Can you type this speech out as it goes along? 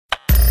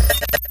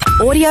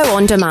Audio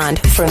on demand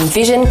from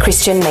Vision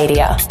Christian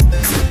Media.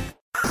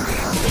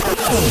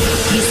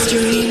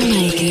 History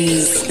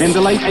Makers. In the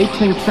late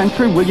 18th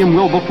century, William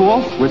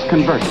Wilberforce was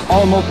converted.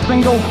 Almost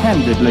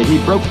single-handedly,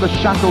 he broke the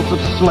shackles of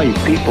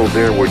slavery. People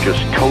there were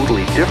just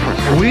totally different.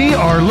 We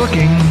are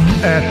looking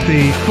at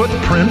the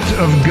footprint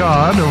of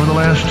God over the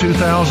last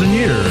 2,000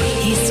 years.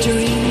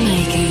 History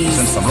Makers.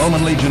 Since the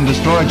Roman legion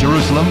destroyed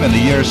Jerusalem in the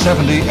year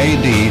 70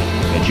 A.D.,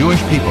 the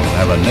Jewish people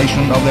have a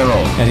nation of their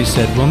own. And he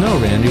said, well, no,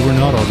 Randy, we're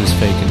not all just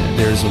faking it.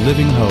 There's a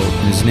living hope,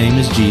 and his name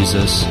is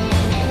Jesus.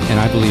 And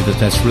I believe that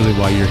that's really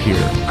why you're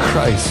here.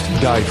 Christ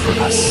died for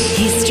us.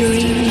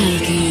 History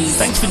Makers.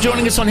 Thanks for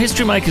joining us on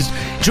History Makers.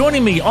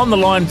 Joining me on the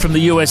line from the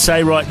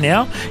USA right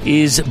now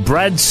is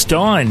Brad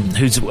Stein,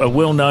 who's a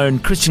well-known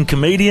Christian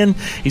comedian.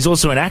 He's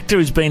also an actor.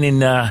 He's been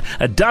in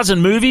a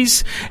dozen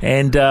movies,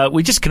 and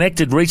we just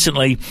connected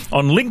recently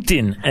on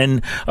LinkedIn.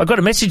 And I got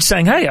a message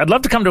saying, hey, I'd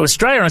love to come to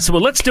Australia. And I said,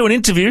 well, let's do an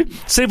interview,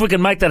 see if we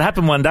can make that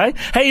happen one day.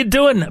 How you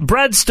doing,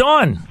 Brad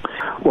Stein?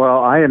 Well,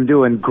 I am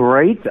doing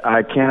great.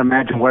 I can't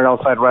imagine where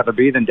else I'd rather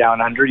be than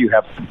down under. You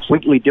have a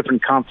completely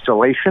different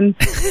constellation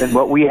than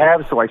what we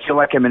have, so I feel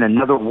like I'm in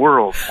another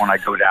world when I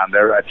go down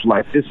there. It's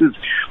like, this is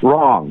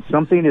wrong.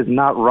 Something is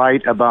not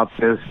right about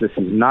this. This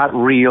is not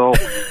real.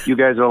 You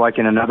guys are like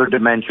in another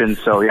dimension.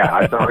 So,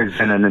 yeah, it's always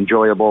been an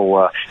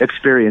enjoyable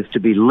experience to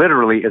be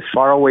literally as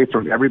far away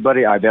from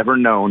everybody I've ever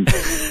known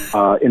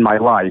in my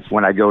life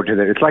when I go to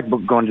there. It's like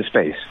going to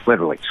space,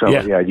 literally. So,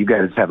 yeah, you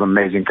guys have an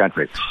amazing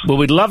country. Well,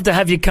 we'd love to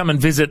have you come and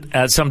visit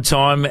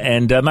sometime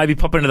and maybe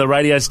pop into the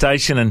radio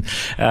station. And,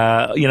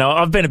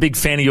 I've been a big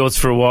fan of yours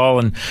for a while.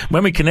 And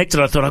when we connected,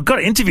 I thought, I've got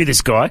to interview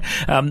this guy.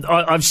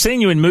 I've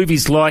seen you in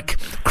movies like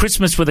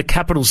Christmas with a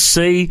capital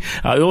C.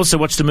 I also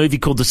watched a movie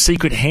called The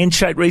Secret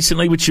Handshake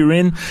recently, which you're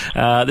in.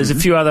 There's a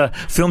few other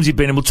films you've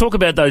been in. We'll talk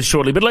about those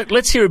shortly. But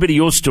let's hear a bit of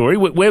your story.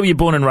 Where were you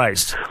born and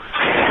raised?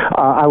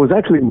 I was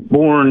actually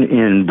born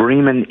in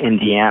Bremen,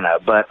 Indiana,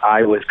 but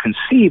I was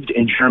conceived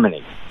in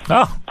Germany.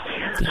 Oh.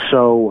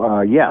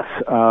 So, yes,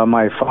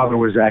 my father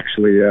was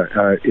actually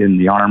in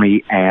the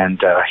Army,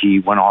 and he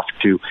went off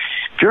to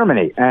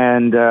Germany.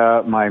 And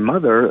my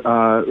mother,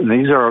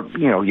 these are,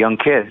 young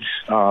kids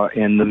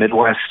in the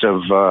Midwest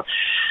of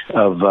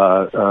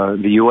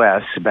the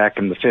U.S. back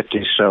in the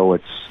 50s, so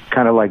it's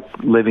kind of like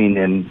living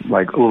in,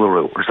 like,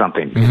 Uluru or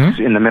something. Mm-hmm. It's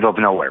in the middle of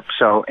nowhere.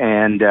 So,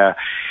 and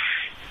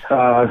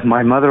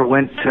my mother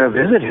went to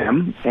visit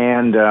him,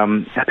 and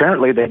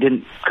apparently they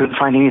couldn't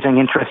find anything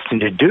interesting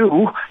to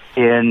do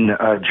in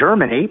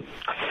Germany,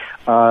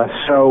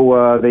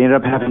 so they ended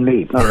up having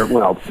me,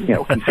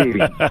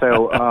 conceiving.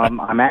 So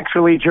I'm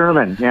actually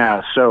German,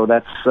 yeah. So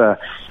that's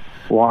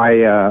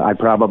why I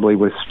probably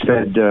was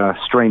fed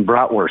strained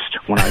bratwurst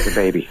when I was a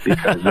baby,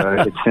 because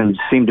it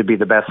seemed to be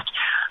the best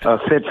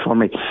fit for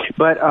me.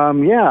 But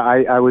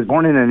I was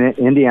born in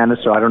Indiana,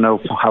 so I don't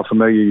know how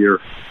familiar your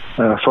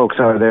folks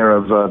are there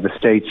of the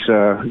states,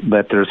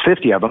 but there's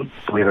 50 of them,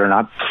 believe it or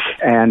not.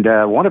 And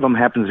one of them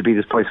happens to be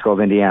this place called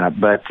Indiana.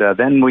 But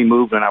then we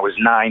moved when I was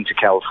 9 to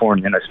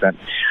California, and I spent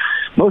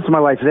most of my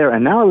life there.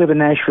 And now I live in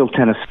Nashville,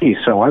 Tennessee,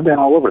 so I've been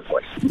all over the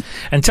place.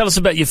 And tell us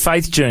about your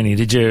faith journey.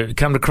 Did you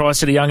come to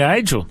Christ at a young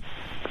age? Or?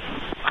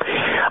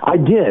 I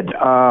did.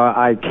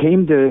 I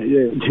came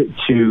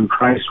to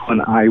Christ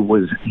when I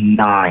was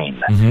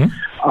 9.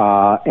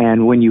 Mm-hmm.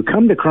 And when you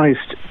come to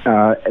Christ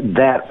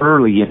that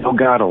early, you know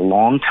God a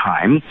long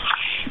time,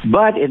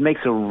 but it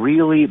makes a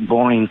really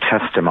boring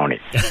testimony.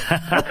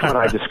 That's what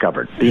I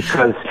discovered,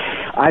 because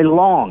I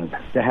longed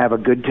to have a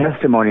good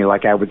testimony,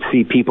 like I would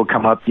see people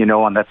come up,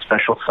 on that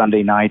special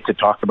Sunday night to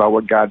talk about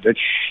what God did.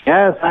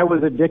 Yes, I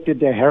was addicted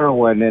to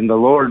heroin, and the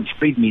Lord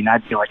freed me. And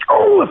I'd be like,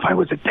 oh, if I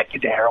was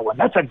addicted to heroin,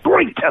 that's a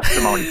great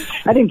testimony.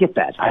 I didn't get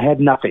that. I had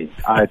nothing.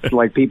 It's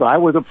like people, I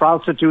was a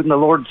prostitute, and the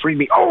Lord freed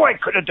me. Oh, I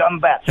could have done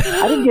that.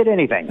 I didn't get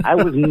anything. I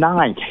was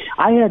 9.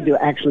 I had to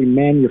actually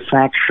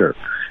manufacture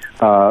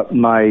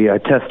my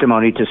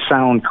testimony to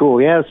sound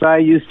cool. Yes, I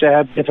used to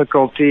have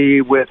difficulty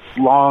with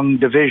long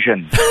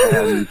division,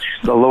 and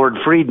the Lord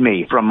freed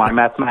me from my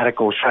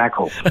mathematical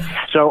shackles.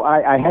 So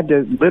I had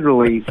to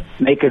literally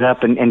make it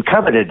up and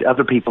coveted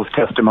other people's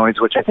testimonies,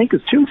 which I think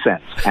is 2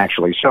 cents,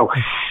 actually. So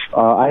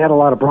I had a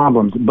lot of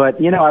problems. But,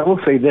 I will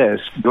say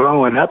this.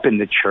 Growing up in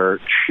the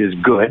church is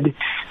good.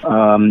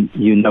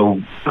 You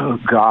know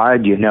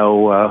God. You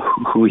know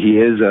who He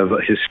is,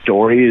 His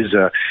stories.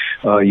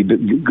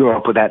 You grow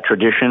up with that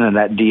tradition and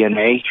that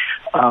DNA.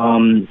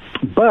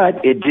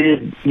 But it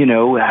did,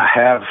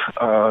 have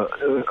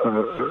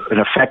an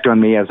effect on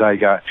me as I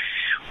got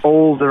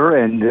older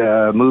and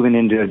moving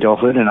into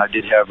adulthood. And I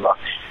did have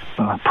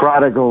a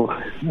prodigal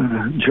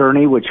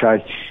journey, which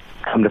I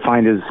come to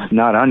find is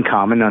not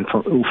uncommon,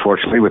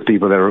 unfortunately, with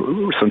people that are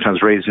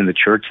sometimes raised in the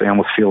church. They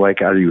almost feel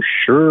like, are you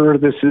sure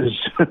this is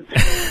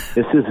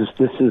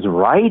this is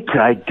right?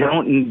 I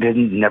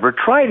never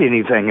tried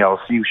anything else.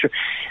 You sure?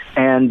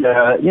 And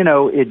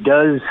it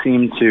does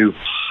seem to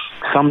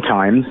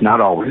sometimes, not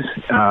always,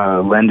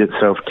 lend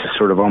itself to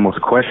sort of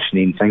almost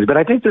questioning things. But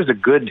I think there's a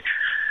good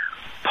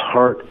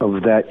part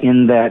of that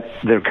in that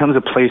there comes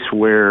a place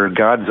where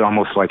God's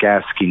almost like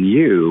asking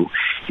you,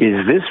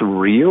 is this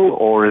real,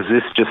 or is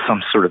this just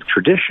some sort of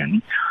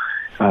tradition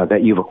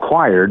that you've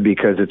acquired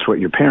because it's what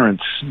your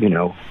parents,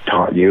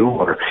 taught you,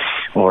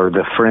 or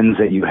the friends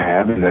that you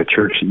have in the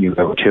church that you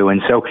go to?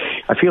 And so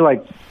I feel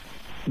like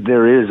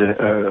there is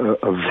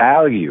a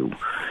value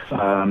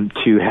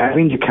to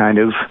having to kind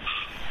of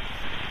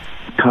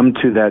come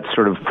to that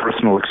sort of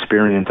personal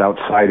experience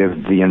outside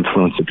of the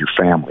influence of your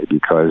family,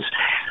 because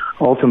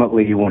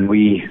ultimately when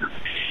we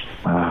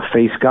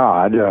face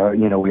God,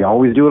 we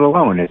always do it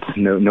alone.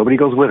 Nobody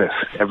goes with us.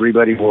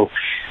 Everybody will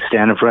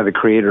stand in front of the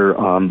Creator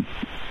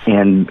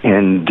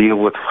and deal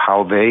with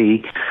how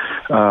they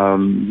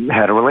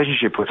had a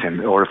relationship with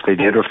Him, or if they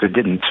did or if they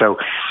didn't. So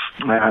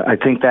I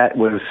think that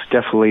was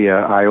definitely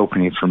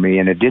eye-opening for me,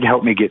 and it did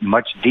help me get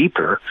much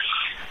deeper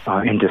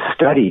into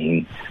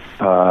studying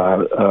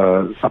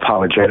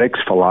apologetics,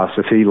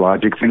 philosophy,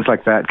 logic, things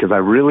like that, because I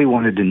really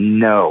wanted to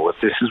know if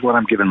this is what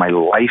I'm giving my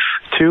life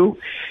to,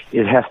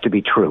 it has to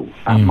be true.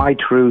 Not my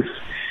truth,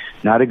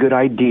 not a good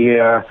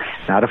idea,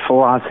 not a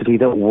philosophy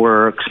that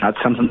works, not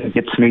something that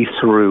gets me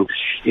through.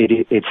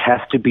 It has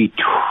to be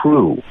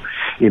true,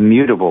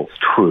 immutable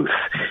truth,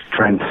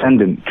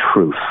 transcendent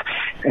truth.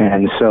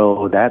 And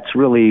so that's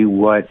really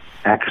what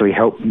actually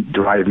helped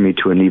drive me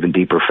to an even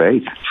deeper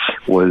faith,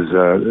 was,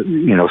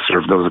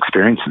 sort of those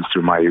experiences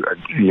through my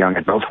young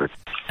adulthood.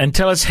 And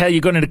tell us how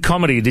you got into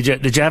comedy. Did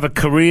you have a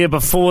career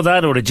before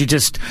that, or did you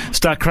just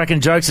start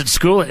cracking jokes at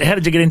school? How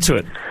did you get into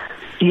it?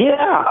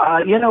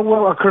 Yeah,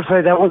 well, of course,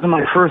 that wasn't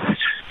my first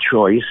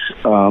choice.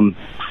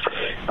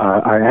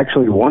 I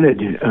actually wanted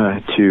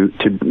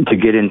to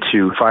get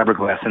into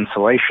fiberglass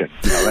insulation.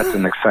 That's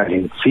an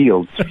exciting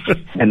field,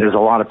 and there's a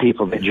lot of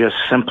people that just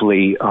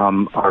simply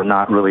are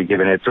not really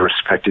giving it the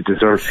respect it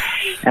deserves.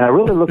 And I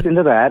really looked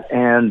into that,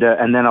 and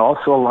then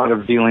also a lot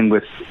of dealing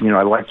with,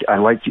 I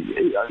like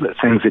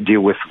things that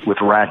deal with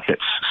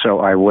ratchets. So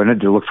I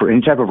wanted to look for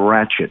any type of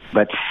ratchet,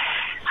 but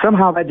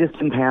somehow that just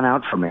didn't pan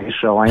out for me.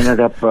 So I ended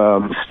up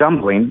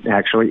stumbling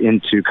actually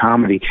into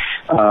comedy.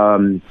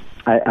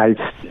 I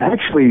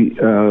actually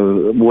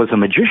was a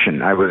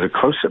magician. I was a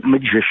close-up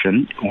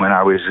magician when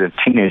I was a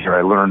teenager.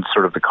 I learned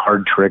sort of the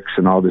card tricks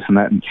and all this and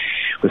that, and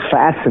was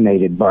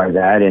fascinated by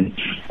that.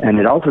 And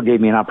it also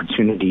gave me an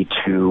opportunity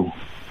to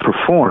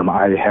perform.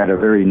 I had a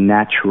very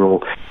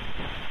natural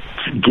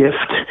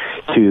gift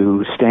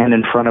to stand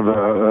in front of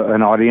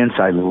an audience.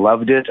 I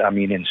loved it. I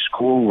mean, in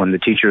school, when the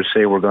teachers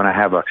say we're going to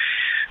have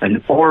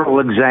an oral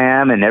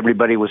exam and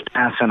everybody was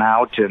passing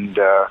out and,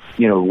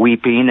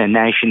 weeping and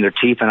gnashing their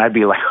teeth, and I'd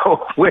be like,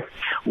 oh,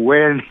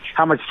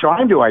 how much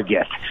time do I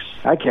get?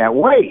 I can't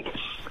wait.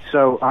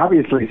 So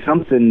obviously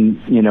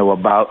something,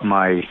 about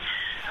my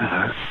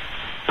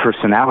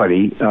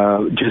personality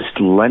just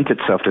lent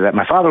itself to that.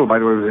 My father, by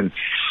the way, was in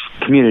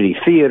community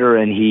theater,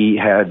 and he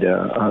had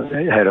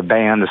a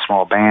band, a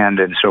small band,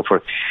 and so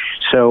forth.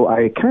 So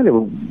I kind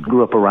of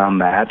grew up around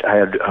that. I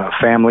had a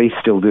family,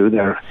 still do.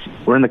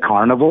 We're in the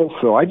carnival,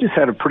 so I just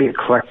had a pretty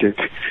eclectic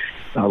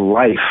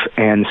life,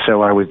 and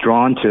so I was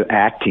drawn to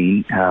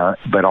acting,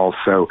 but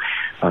also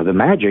the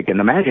magic. And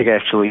the magic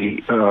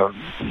actually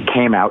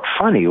came out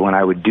funny. When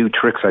I would do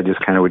tricks, I just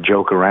kind of would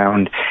joke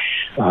around,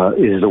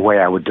 is the way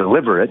I would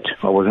deliver it.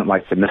 I wasn't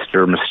like the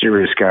Mr.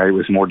 Mysterious guy. It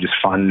was more just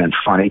fun and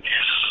funny.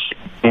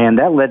 And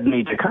that led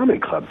me to comedy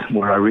club,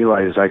 where I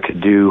realized I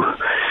could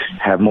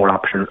have more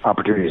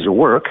opportunities to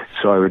work,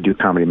 so I would do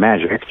comedy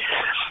magic.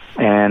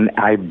 And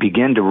I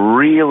began to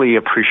really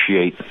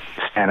appreciate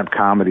stand-up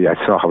comedy. I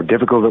saw how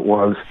difficult it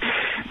was,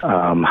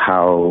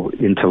 how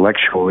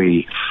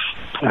intellectually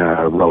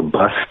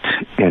robust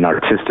and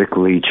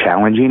artistically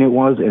challenging it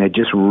was, and it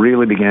just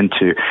really began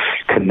to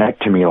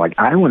connect to me. Like,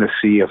 I want to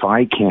see if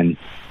I can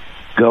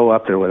go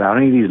up there without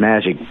any of these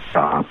magic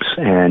props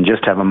and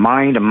just have a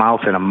mind, a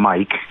mouth, and a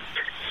mic,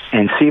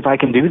 and see if I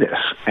can do this.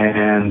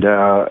 And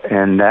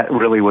that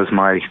really was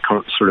my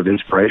sort of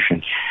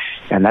inspiration.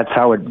 And that's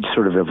how it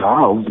sort of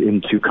evolved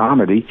into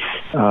comedy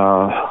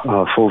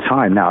full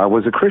time. Now, I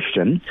was a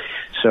Christian,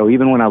 so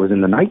even when I was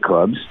in the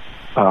nightclubs,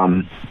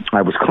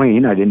 I was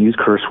clean. I didn't use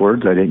curse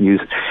words. I didn't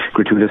use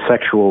gratuitous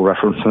sexual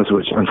references,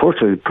 which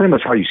unfortunately is pretty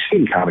much how you see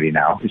in comedy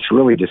now. It's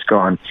really just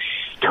gone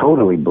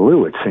totally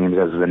blue, it seems,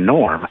 as the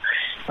norm.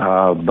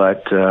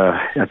 But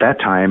at that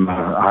time,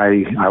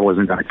 I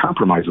wasn't going to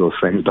compromise those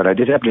things, but I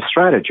did have to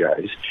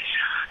strategize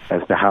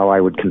as to how I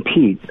would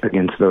compete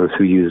against those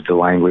who used the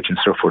language and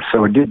so forth.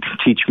 So it did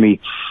teach me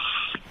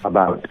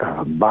about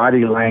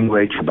body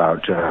language,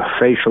 about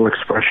facial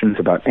expressions,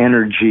 about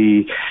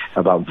energy,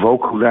 about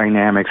vocal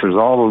dynamics. There's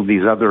all of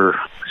these other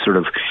sort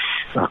of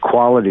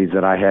qualities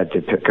that I had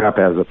to pick up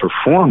as a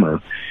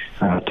performer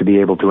to be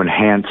able to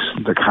enhance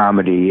the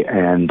comedy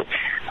and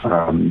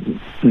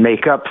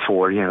make up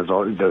for,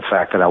 the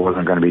fact that I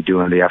wasn't going to be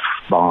doing the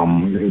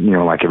F-bomb,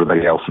 like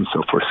everybody else and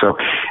so forth. So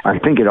I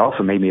think it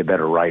also made me a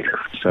better writer.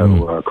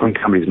 So clean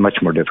comedy is much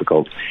more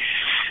difficult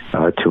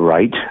to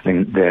write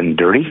than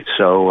dirty.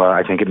 So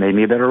I think it made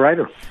me a better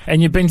writer.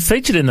 And you've been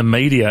featured in the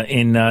media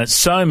in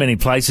so many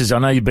places. I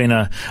know you've been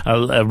a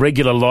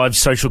regular live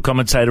social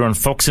commentator on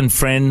Fox and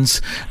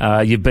Friends.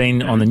 You've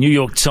been on the New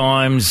York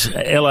Times,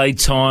 LA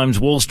Times,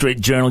 Wall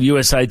Street Journal,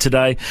 USA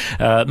Today,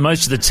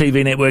 most of the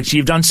TV networks.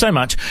 You've done so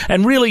much.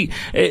 And really,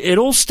 it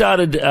all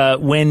started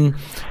when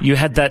you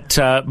had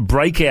that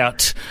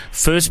breakout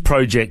first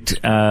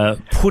project,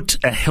 Put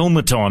a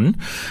Helmet On.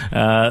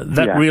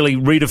 That really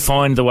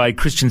redefined the way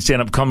Christian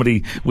stand-up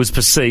comedy was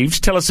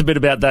perceived. Tell us a bit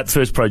about that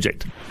first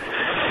project.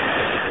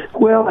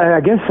 Well,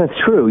 I guess that's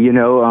true.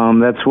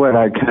 That's what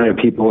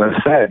people have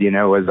said,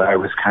 as I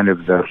was kind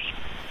of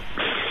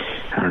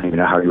I don't even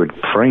know how you would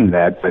frame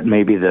that, but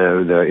maybe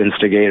the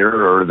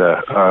instigator or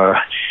the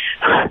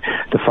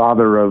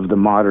father of the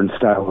modern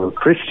style of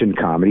Christian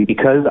comedy,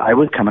 because I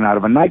was coming out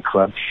of a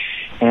nightclub.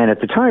 And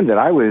at the time that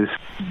I was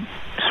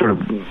sort of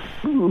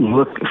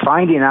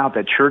finding out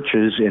that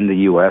churches in the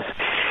U.S.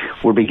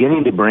 were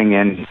beginning to bring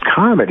in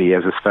comedy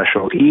as a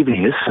special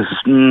evening. This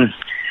is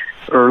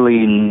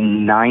early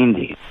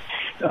 90s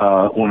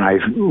when I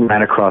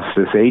ran across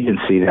this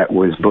agency that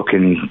was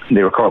booking,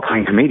 they were called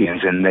Clean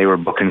Comedians, and they were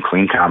booking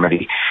clean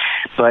comedy.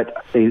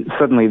 But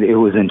suddenly it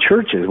was in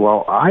churches.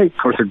 Well, of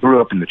course, I grew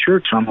up in the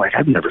church, so I'm like,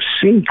 I've never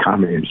seen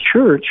comedy in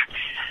church.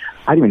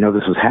 I didn't even know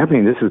this was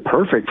happening. This is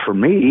perfect for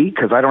me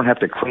because I don't have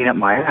to clean up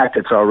my act.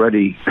 It's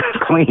already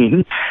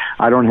clean.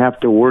 I don't have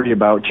to worry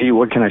about, gee,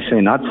 what can I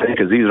say, not say,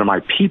 because these are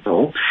my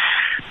people.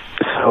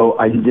 So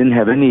I didn't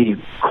have any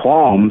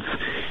qualms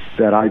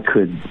that I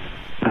could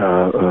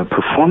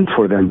perform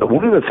for them. But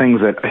one of the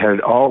things that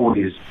had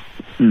always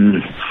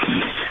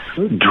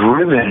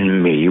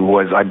driven me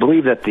was I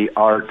believe that the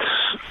arts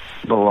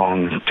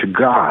belong to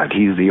God.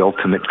 He's the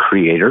ultimate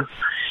creator.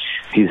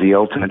 He's the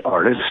ultimate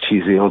artist.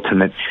 He's the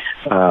ultimate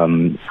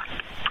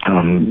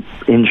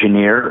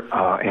engineer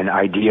and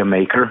idea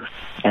maker,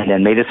 and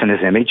then made us in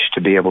His image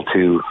to be able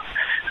to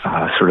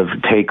sort of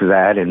take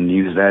that and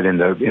use that in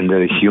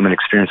the human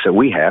experience that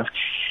we have.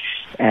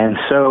 And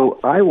so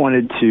I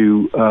wanted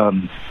to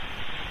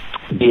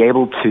be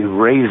able to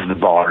raise the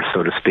bar,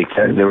 so to speak.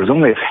 There was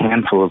only a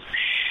handful of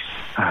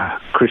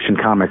Christian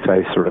comics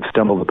I sort of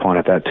stumbled upon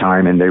at that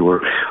time, and they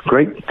were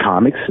great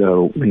comics.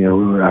 So, I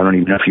don't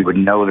even know if you would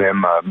know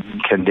them.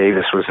 Ken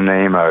Davis was the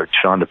name,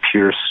 Shonda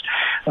Pierce.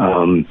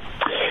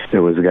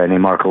 There was a guy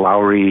named Mark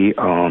Lowry.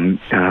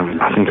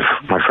 I think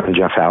my friend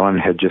Jeff Allen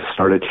had just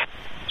started.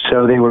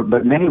 So they were,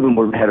 but many of them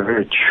had a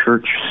very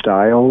church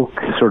style,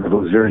 sort of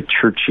those very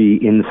churchy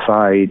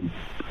inside,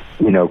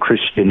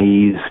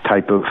 Christianese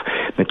type of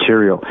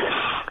material.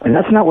 And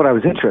that's not what I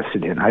was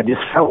interested in. I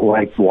just felt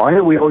like, why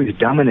are we always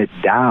dumbing it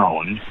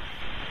down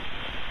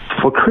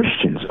for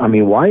Christians? I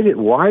mean, why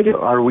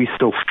are we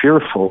so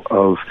fearful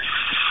of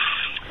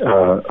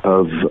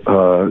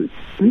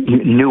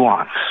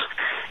nuance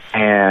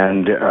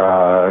and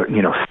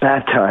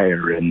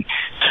satire and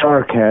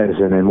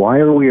sarcasm, and why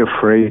are we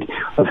afraid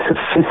of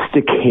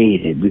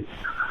sophisticated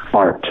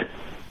art?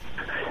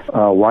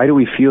 Why do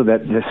we feel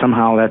that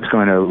somehow that's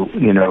going to,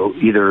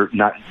 either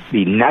not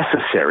be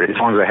necessary as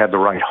long as I have the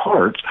right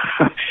heart,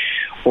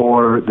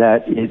 or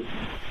that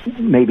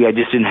maybe I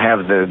just didn't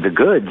have the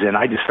goods, and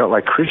I just felt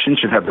like Christians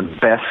should have the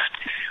best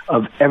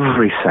of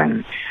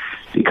everything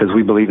because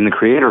we believe in the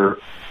Creator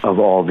of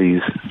all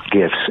these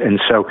gifts. And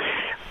so,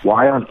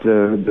 why isn't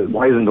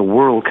the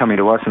world coming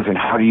to us and saying,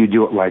 how do you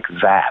do it like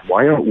that?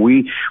 Why aren't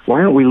we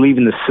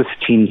leaving the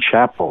Sistine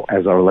Chapel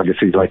as our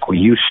legacy like we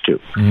used to?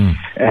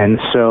 And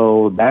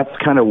so that's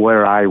kind of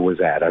where I was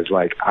at. I was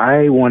like,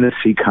 I want to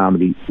see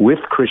comedy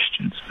with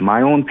Christians,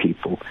 my own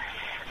people,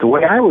 the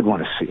way I would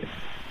want to see it.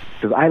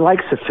 Because I like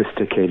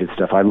sophisticated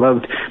stuff. I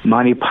loved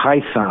Monty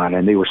Python,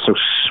 and they were so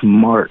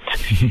smart,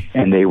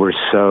 and they were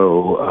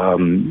so,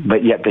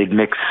 but yet they'd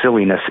mix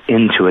silliness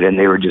into it, and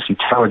they were just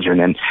intelligent.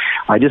 And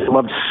I just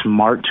loved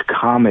smart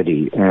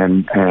comedy,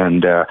 and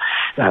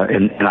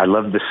I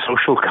loved the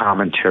social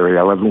commentary.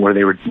 I loved where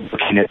they were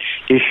looking at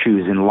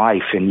issues in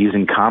life and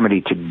using comedy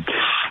to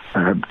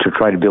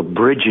try to build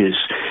bridges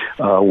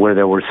where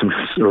there were some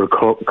sort of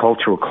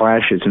cultural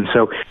clashes. And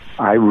so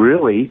I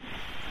really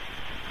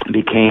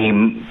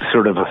became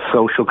sort of a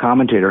social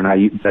commentator, and I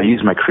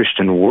used my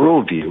Christian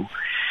worldview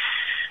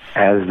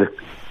as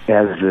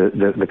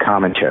the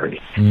commentary.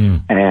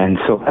 And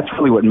so that's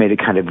really what made it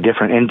kind of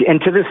different.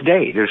 And to this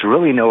day, there's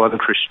really no other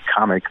Christian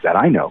comic that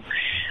I know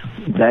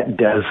that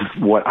does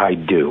what I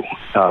do,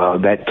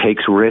 that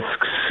takes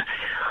risks,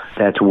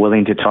 that's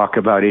willing to talk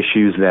about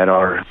issues that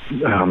are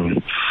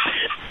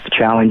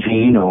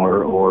challenging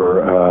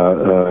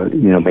or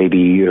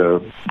maybe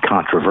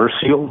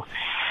controversial.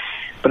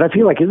 But I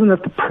feel like, isn't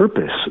that the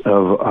purpose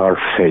of our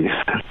faith,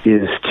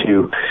 is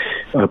to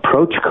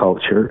approach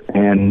culture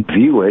and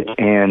view it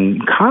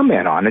and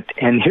comment on it?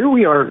 And here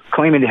we are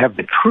claiming to have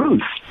the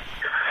truth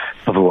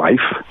of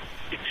life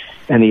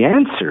and the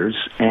answers,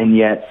 and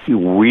yet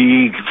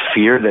we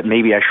fear that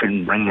maybe I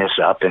shouldn't bring this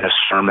up in a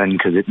sermon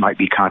because it might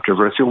be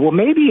controversial. Well,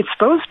 maybe it's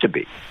supposed to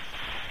be.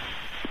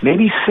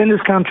 Maybe sin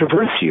is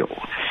controversial.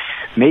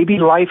 Maybe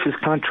life is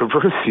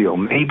controversial.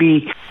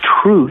 Maybe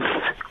truth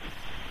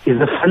is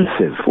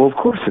offensive. Well, of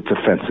course it's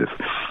offensive.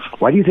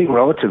 Why do you think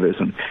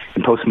relativism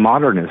and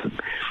postmodernism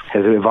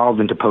has evolved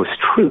into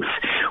post-truth?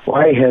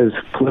 Why has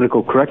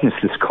political correctness,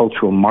 this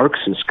cultural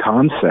Marxist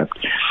concept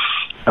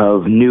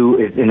of new,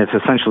 and it's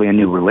essentially a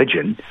new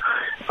religion,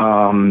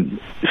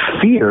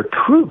 fear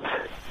truth?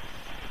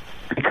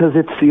 Because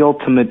it's the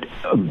ultimate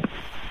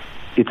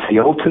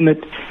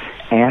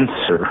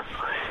answer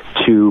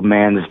to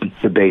man's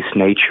debased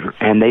nature,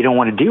 and they don't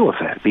want to deal with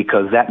that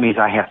because that means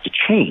I have to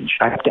change.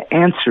 I have to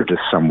answer to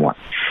someone,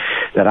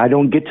 that I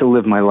don't get to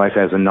live my life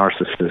as a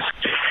narcissist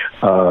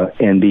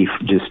and be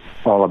just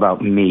all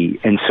about me.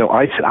 And so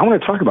I said, I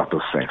want to talk about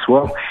those things.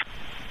 Well,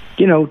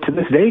 you know, to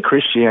this day,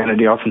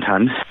 Christianity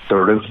oftentimes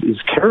sort of is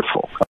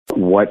careful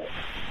what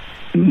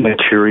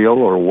material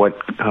or what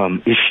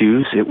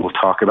issues it will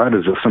talk about,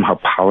 as if somehow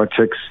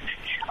politics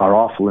are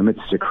off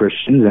limits to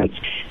Christians. And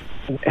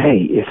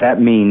hey, if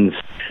that means,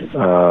 you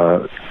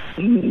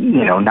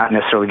know, not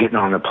necessarily getting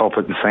on the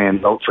pulpit and saying,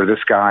 vote for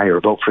this guy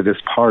or vote for this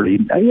party,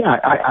 yeah,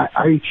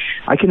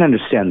 I can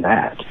understand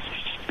that,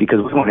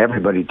 because we want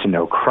everybody to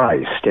know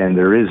Christ, and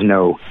there is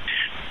no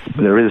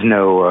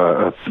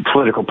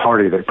political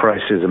party that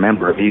Christ is a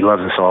member of. He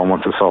loves us all and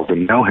wants us all to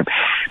know him.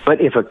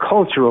 But if a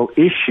cultural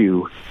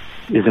issue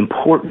is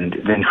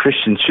important, then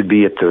Christians should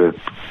be at the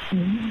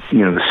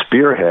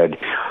spearhead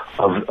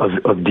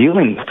of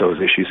dealing with those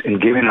issues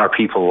and giving our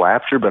people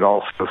laughter, but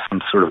also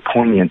some sort of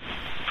poignant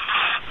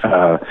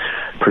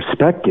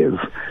perspective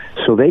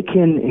so they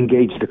can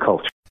engage the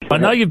culture. I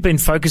know you've been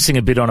focusing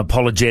a bit on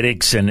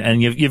apologetics,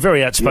 and you're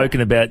very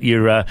outspoken about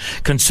your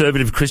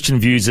conservative Christian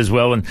views as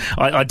well. And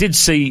I did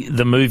see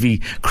the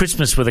movie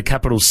Christmas with a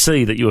capital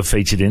C that you were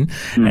featured in,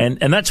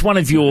 and that's one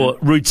of your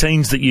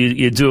routines that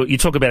you do. You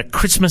talk about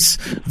Christmas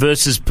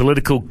versus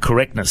political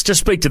correctness.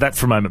 Just speak to that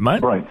for a moment,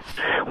 mate. Right.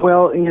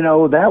 Well, you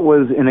know, that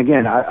was, and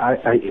again,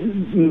 I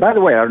by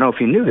the way, I don't know if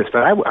you knew this,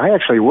 but I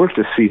actually worked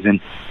this season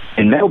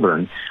in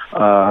Melbourne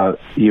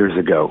years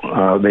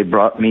ago. They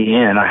brought me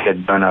in. I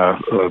had done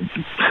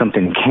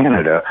something in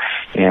Canada,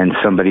 and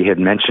somebody had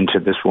mentioned to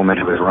this woman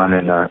who was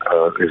running it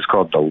was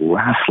called The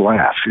Last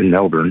Laugh in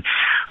Melbourne,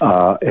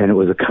 and it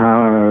was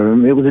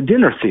a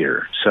dinner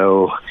theater.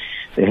 So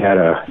they had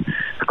a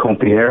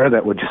compere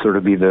that would sort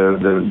of be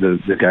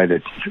the guy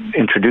that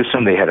introduced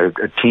them. They had a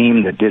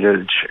team that did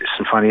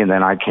some funny, and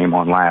then I came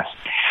on last.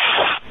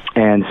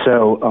 And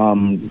so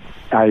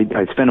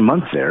I spent a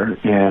month there,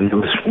 and it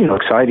was, you know,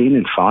 exciting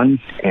and fun.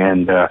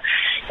 And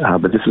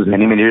but this was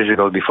many years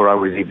ago, before I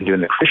was even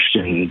doing the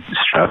Christian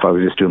stuff. I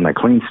was just doing my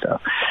clean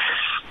stuff.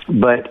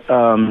 But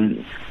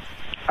I'm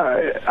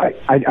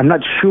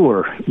not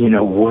sure, you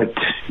know, what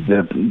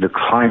the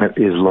climate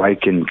is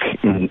like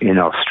in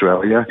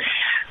Australia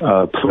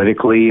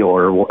politically,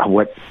 or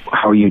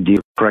how you deal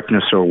with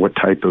correctness, or what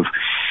type of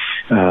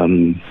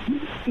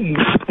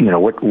you know,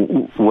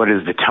 what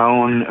is the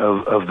tone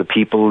of the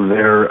people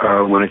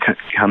there when it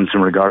comes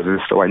in regards to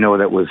this. So I know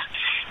that was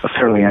a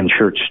fairly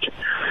unchurched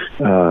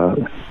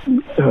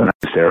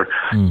there,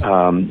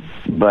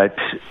 but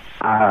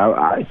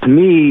to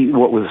me,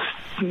 what was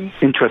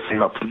interesting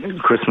about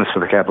Christmas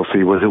with a capital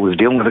C was it was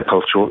dealing with a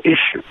cultural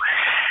issue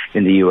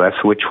in the U.S.,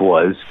 which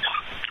was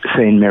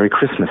saying Merry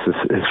Christmas.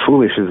 As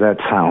foolish as that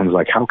sounds,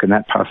 like how can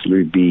that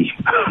possibly be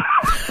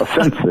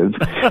offensive?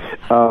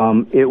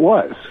 It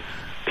was.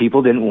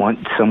 People didn't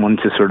want someone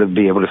to sort of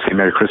be able to say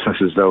Merry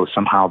Christmas as though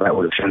somehow that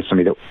would offend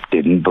somebody that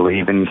didn't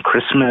believe in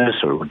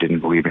Christmas, or didn't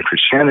believe in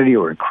Christianity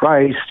or in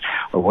Christ,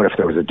 or what if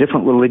there was a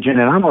different religion?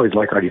 And I'm always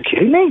like, are you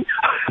kidding me?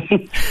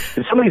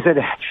 If somebody said,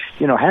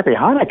 you know, Happy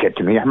Hanukkah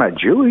to me, I'm not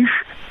Jewish,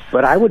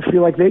 but I would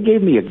feel like they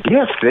gave me a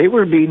gift. They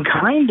were being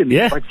kind to me.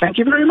 Yeah. Like, thank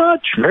you very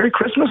much. Merry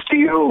Christmas to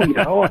you. You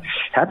know,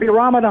 Happy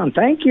Ramadan.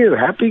 Thank you.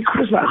 Happy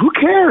Christmas. Who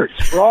cares?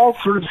 We're all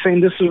sort of saying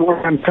this is where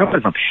I'm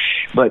coming from.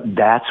 But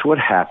that's what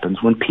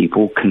happens when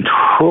people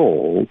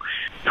control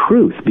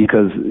truth,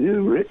 because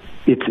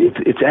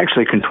it's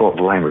actually control of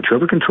the language.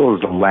 Whoever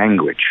controls the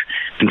language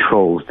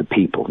controls the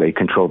people. They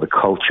control the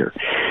culture.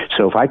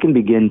 So if I can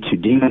begin to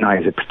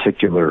demonize a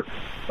particular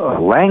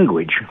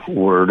language,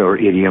 word, or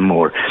idiom,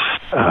 or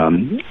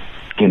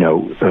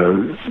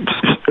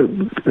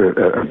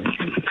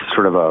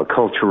sort of a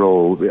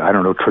cultural,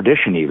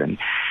 tradition even,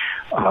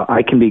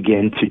 I can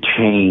begin to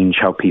change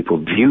how people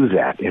view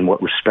that and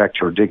what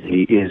respect or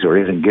dignity is or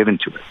isn't given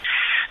to it.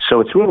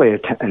 So it's really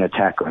an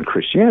attack on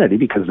Christianity,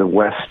 because the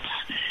West's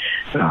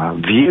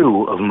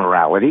view of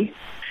morality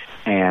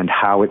and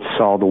how it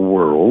saw the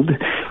world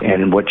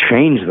and what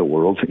changed the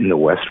world in the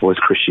West was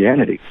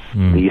Christianity.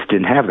 The East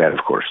didn't have that, of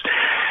course.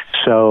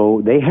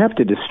 So they have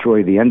to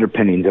destroy the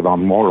underpinnings of our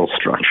moral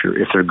structure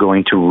if they're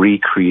going to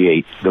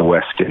recreate the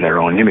West in their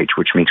own image,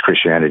 which means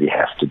Christianity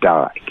has to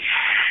die.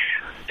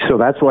 So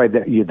that's why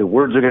the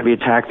words are going to be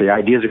attacked, the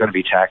ideas are going to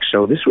be attacked.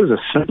 So this was a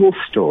simple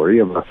story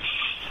of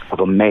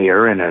a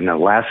mayor in an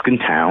Alaskan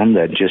town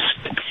that just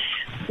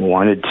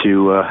wanted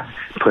to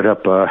put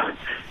up a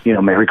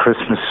Merry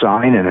Christmas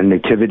sign and a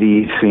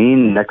nativity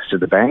scene next to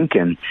the bank,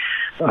 and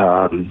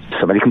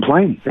somebody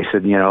complained. They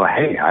said,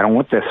 hey, I don't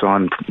want this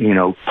on,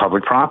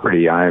 public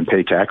property. I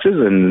pay taxes,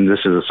 and this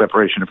is a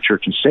separation of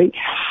church and state.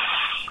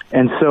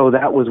 And so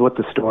that was what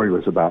the story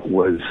was about,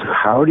 was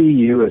how do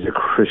you as a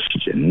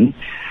Christian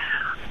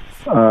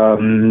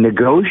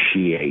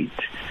negotiate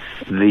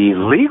the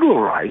legal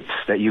rights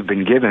that you've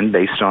been given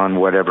based on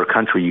whatever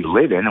country you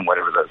live in and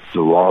whatever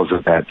the laws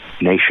of that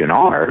nation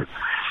are,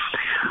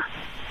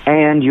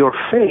 and your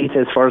faith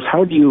as far as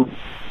how do you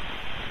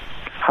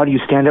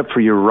stand up for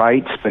your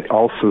rights, but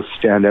also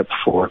stand up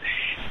for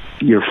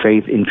your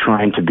faith in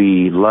trying to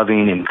be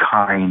loving and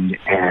kind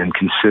and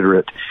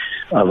considerate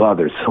of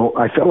others. So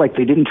I felt like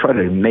they didn't try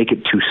to make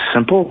it too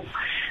simple.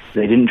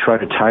 They didn't try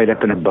to tie it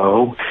up in a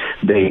bow.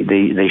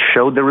 They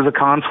showed there was a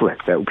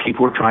conflict, that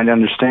people were trying to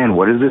understand,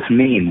 what does this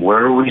mean?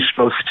 Where are we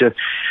supposed to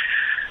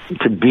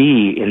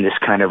be in this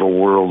kind of a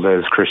world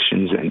as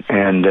Christians,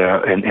 and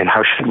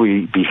how should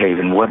we behave,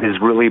 and what is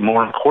really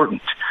more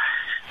important,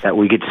 that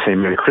we get to say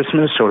Merry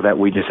Christmas, or that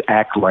we just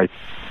act like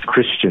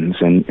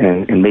Christians, and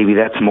maybe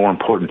that's more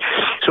important.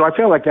 So I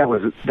felt like that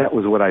was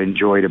what I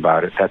enjoyed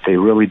about it, that they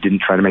really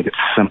didn't try to make it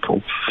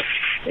simple.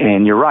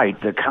 And you're right,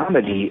 the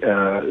comedy,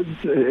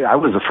 I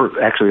was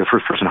the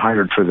first person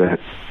hired for the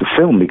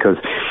film, because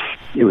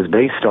it was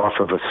based off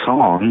of a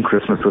song,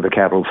 Christmas with a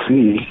capital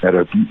C, that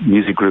a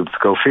music group,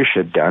 Go Fish,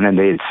 had done, and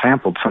they had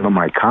sampled some of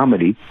my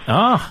comedy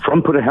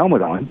from Put a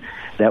Helmet On,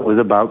 that was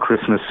about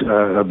Christmas,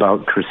 and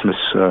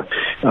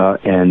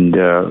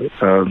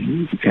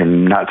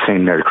not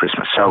saying Merry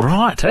Christmas. So,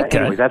 right, okay.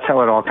 Anyway, that's how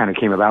it all kind of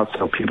came about.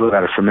 So people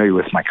that are familiar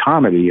with my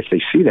comedy, if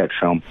they see that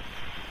film,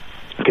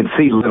 can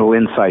see little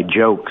inside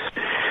jokes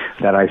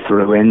that I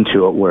threw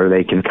into it, where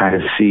they can kind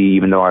of see,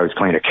 even though I was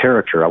playing a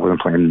character, I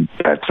wasn't playing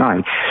that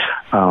time,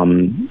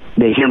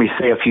 they hear me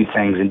say a few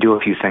things and do a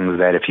few things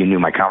that if you knew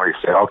my comedy,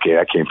 say, okay,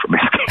 that came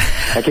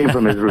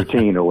from his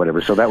routine or whatever.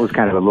 So that was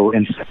kind of a little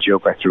inside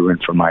joke I threw in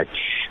for my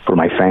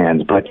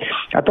fans. But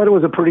I thought it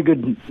was a pretty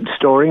good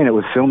story, and it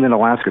was filmed in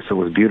Alaska, so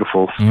it was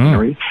beautiful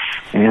scenery.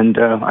 And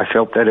I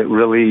felt that it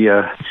really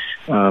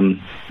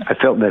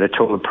it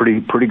told a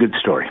pretty good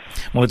story.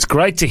 Well, it's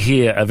great to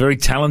hear a very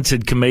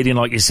talented comedian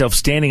like yourself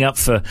standing up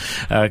for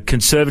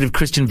conservative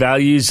Christian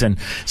values and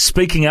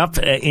speaking up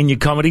in your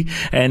comedy.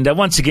 And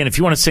once again, if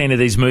you want to see any of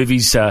these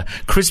movies,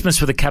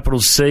 Christmas with a capital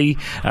C,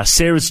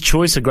 Sarah's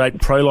Choice, a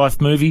great pro-life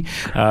movie.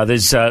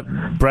 There's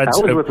Brad's...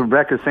 That was with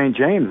Rebecca St.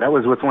 James. That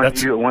was with one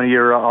of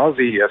your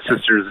Aussie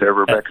sisters there,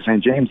 Rebecca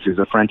St. James, who's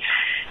a friend,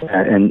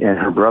 and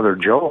her brother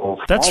Joel.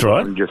 That's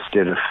right. Just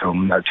did a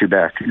film not too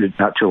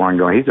long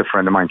ago. He's a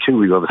friend of mine too.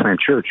 We go to the same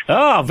church.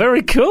 Oh,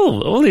 very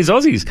cool. All these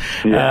Aussies.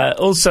 Yeah.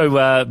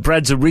 Also,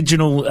 Brad's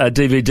original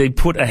DVD,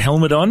 Put a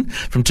Helmet On,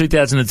 from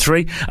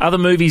 2003. Other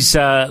movies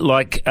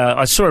like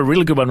I saw a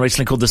really good one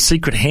recently called The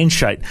Secret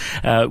Handshake,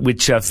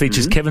 which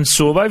features Kevin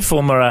Sorbo,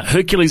 former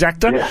Hercules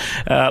actor.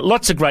 Yeah.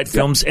 Lots of great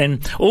films,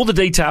 and all the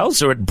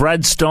details are at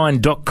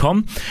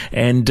bradstein.com.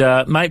 And,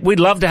 mate, we'd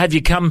love to have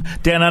you come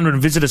down under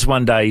and visit us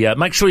one day.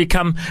 Make sure you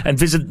come and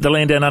visit the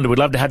land down under. We'd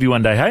love to have you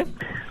one day, hey?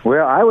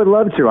 Well, I would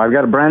love to. I've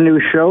got a brand new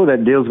show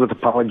that deals with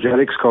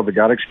apologetics called The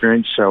God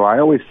Experience. So I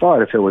always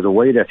thought if there was a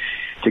way to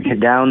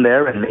get down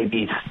there, and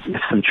maybe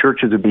some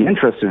churches would be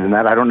interested in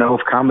that. I don't know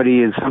if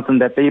comedy is something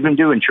that they even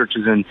do in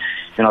churches in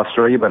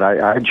Australia, but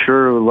I'd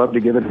sure love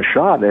to give it a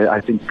shot. I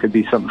think it could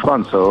be something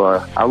fun.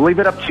 So I'll leave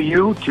it up to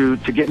you to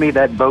get me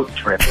that boat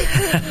trip.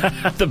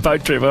 The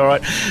boat trip, all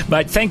right.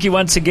 Mate, thank you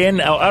once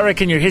again. I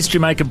reckon you're history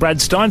maker,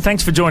 Brad Stein.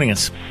 Thanks for joining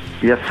us.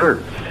 Yes,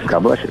 sir.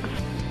 God bless you.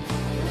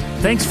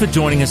 Thanks for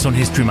joining us on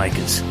History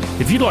Makers.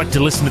 If you'd like to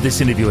listen to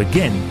this interview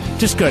again,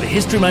 just go to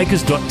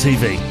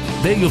historymakers.tv.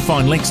 There you'll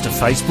find links to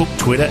Facebook,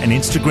 Twitter and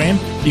Instagram.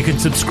 You can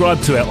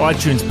subscribe to our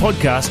iTunes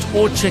podcast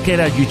or check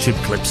out our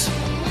YouTube clips.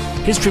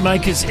 History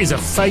Makers is a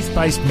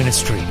faith-based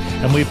ministry,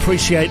 and we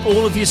appreciate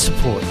all of your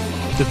support.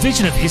 The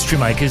vision of History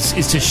Makers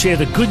is to share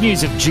the good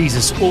news of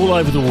Jesus all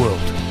over the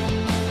world.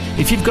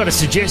 If you've got a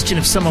suggestion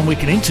of someone we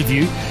can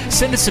interview,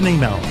 send us an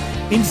email,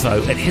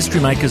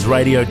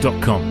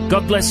 info@historymakersradio.com.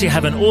 God bless you.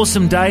 Have an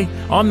awesome day.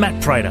 I'm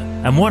Matt Prater,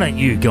 and why don't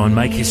you go and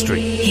make history?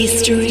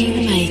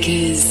 History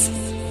Makers.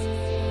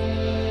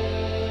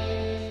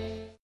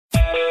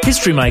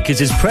 History Makers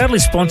is proudly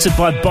sponsored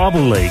by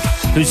Bible League,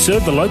 who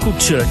serve the local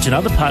church and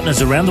other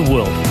partners around the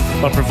world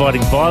by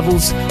providing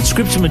Bibles,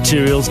 scripture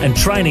materials and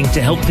training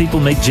to help people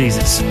meet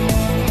Jesus.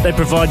 They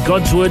provide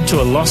God's Word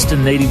to a lost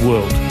and needy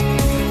world.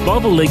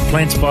 Bible League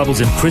plants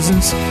Bibles in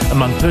prisons,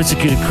 among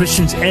persecuted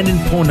Christians and in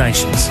poor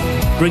nations,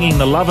 bringing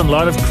the love and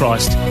light of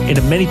Christ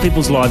into many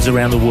people's lives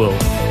around the world.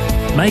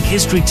 Make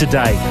history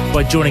today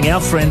by joining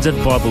our friends at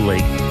Bible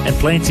League and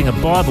planting a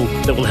Bible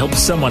that will help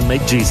someone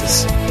meet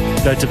Jesus.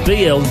 Go to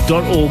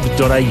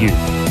bl.org.au.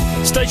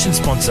 Station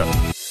sponsor.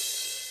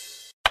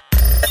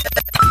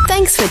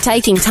 Thanks for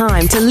taking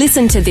time to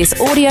listen to this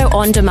audio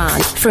on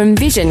demand from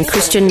Vision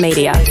Christian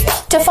Media.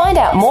 To find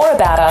out more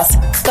about us,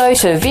 go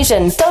to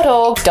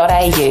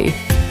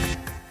vision.org.au.